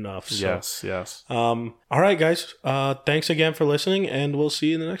thank you enough. So, Yes. all right, guys. Thanks again for listening, and we'll see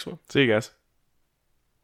you in the next one. See you guys.